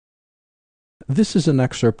This is an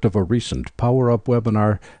excerpt of a recent Power Up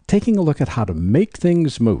webinar taking a look at how to make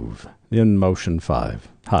things move in Motion 5.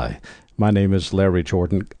 Hi, my name is Larry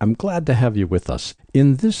Jordan. I'm glad to have you with us.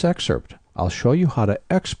 In this excerpt, I'll show you how to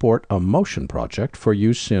export a motion project for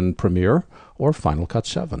use in Premiere or Final Cut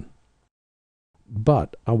 7.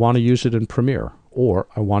 But I want to use it in Premiere or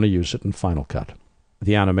I want to use it in Final Cut.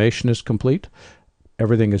 The animation is complete.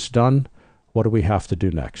 Everything is done. What do we have to do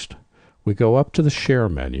next? We go up to the Share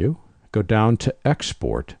menu, go down to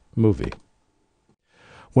Export Movie.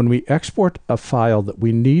 When we export a file that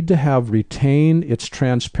we need to have retain its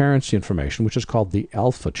transparency information, which is called the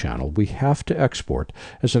alpha channel, we have to export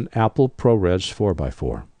as an Apple ProRes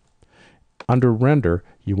 4x4. Under Render,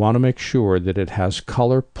 you want to make sure that it has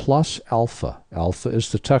color plus alpha. Alpha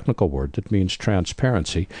is the technical word that means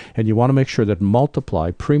transparency, and you want to make sure that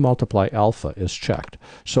pre-multiply alpha is checked.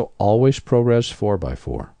 So always ProRes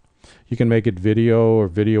 4x4. You can make it video or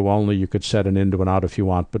video only. You could set an in to an out if you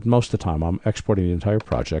want, but most of the time I'm exporting the entire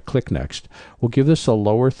project. Click Next. We'll give this a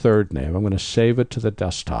lower third name. I'm going to save it to the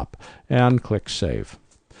desktop and click Save.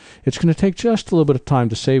 It's going to take just a little bit of time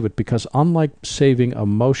to save it because unlike saving a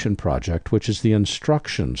motion project, which is the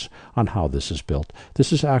instructions on how this is built,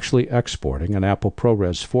 this is actually exporting an Apple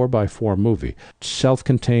ProRes 4x4 movie.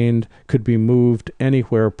 Self-contained, could be moved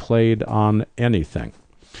anywhere, played on anything.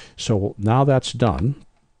 So now that's done.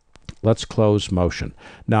 Let's close Motion.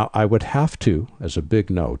 Now, I would have to, as a big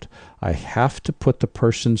note, I have to put the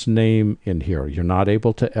person's name in here. You're not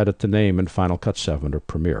able to edit the name in Final Cut 7 or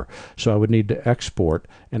Premiere. So I would need to export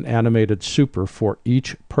an animated super for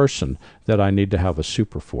each person that I need to have a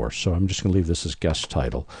super for. So I'm just going to leave this as guest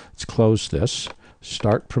title. Let's close this,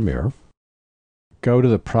 start Premiere. Go to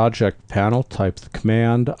the project panel, type the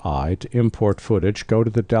Command I to import footage. Go to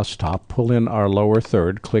the desktop, pull in our lower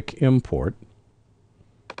third, click Import.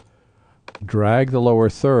 Drag the lower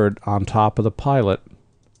third on top of the pilot,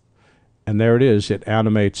 and there it is. It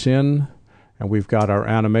animates in, and we've got our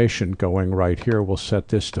animation going right here. We'll set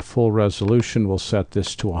this to full resolution. We'll set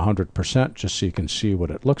this to 100% just so you can see what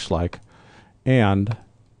it looks like, and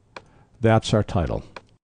that's our title.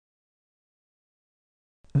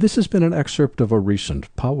 This has been an excerpt of a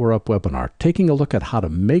recent Power Up webinar taking a look at how to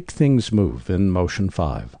make things move in Motion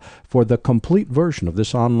 5. For the complete version of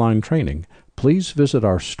this online training, please visit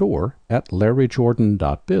our store at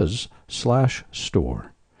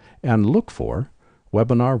larryjordan.biz/store and look for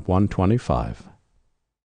Webinar 125.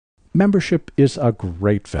 Membership is a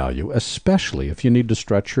great value, especially if you need to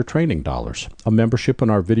stretch your training dollars. A membership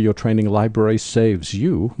in our video training library saves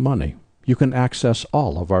you money. You can access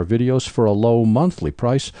all of our videos for a low monthly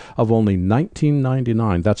price of only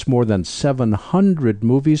 $19.99. That's more than 700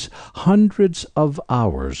 movies, hundreds of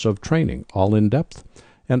hours of training, all in depth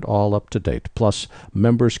and all up to date. Plus,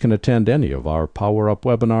 members can attend any of our Power Up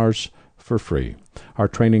webinars for free. Our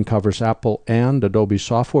training covers Apple and Adobe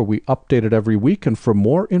software. We update it every week, and for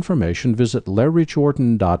more information, visit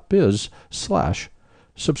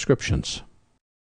larryjordan.biz/subscriptions.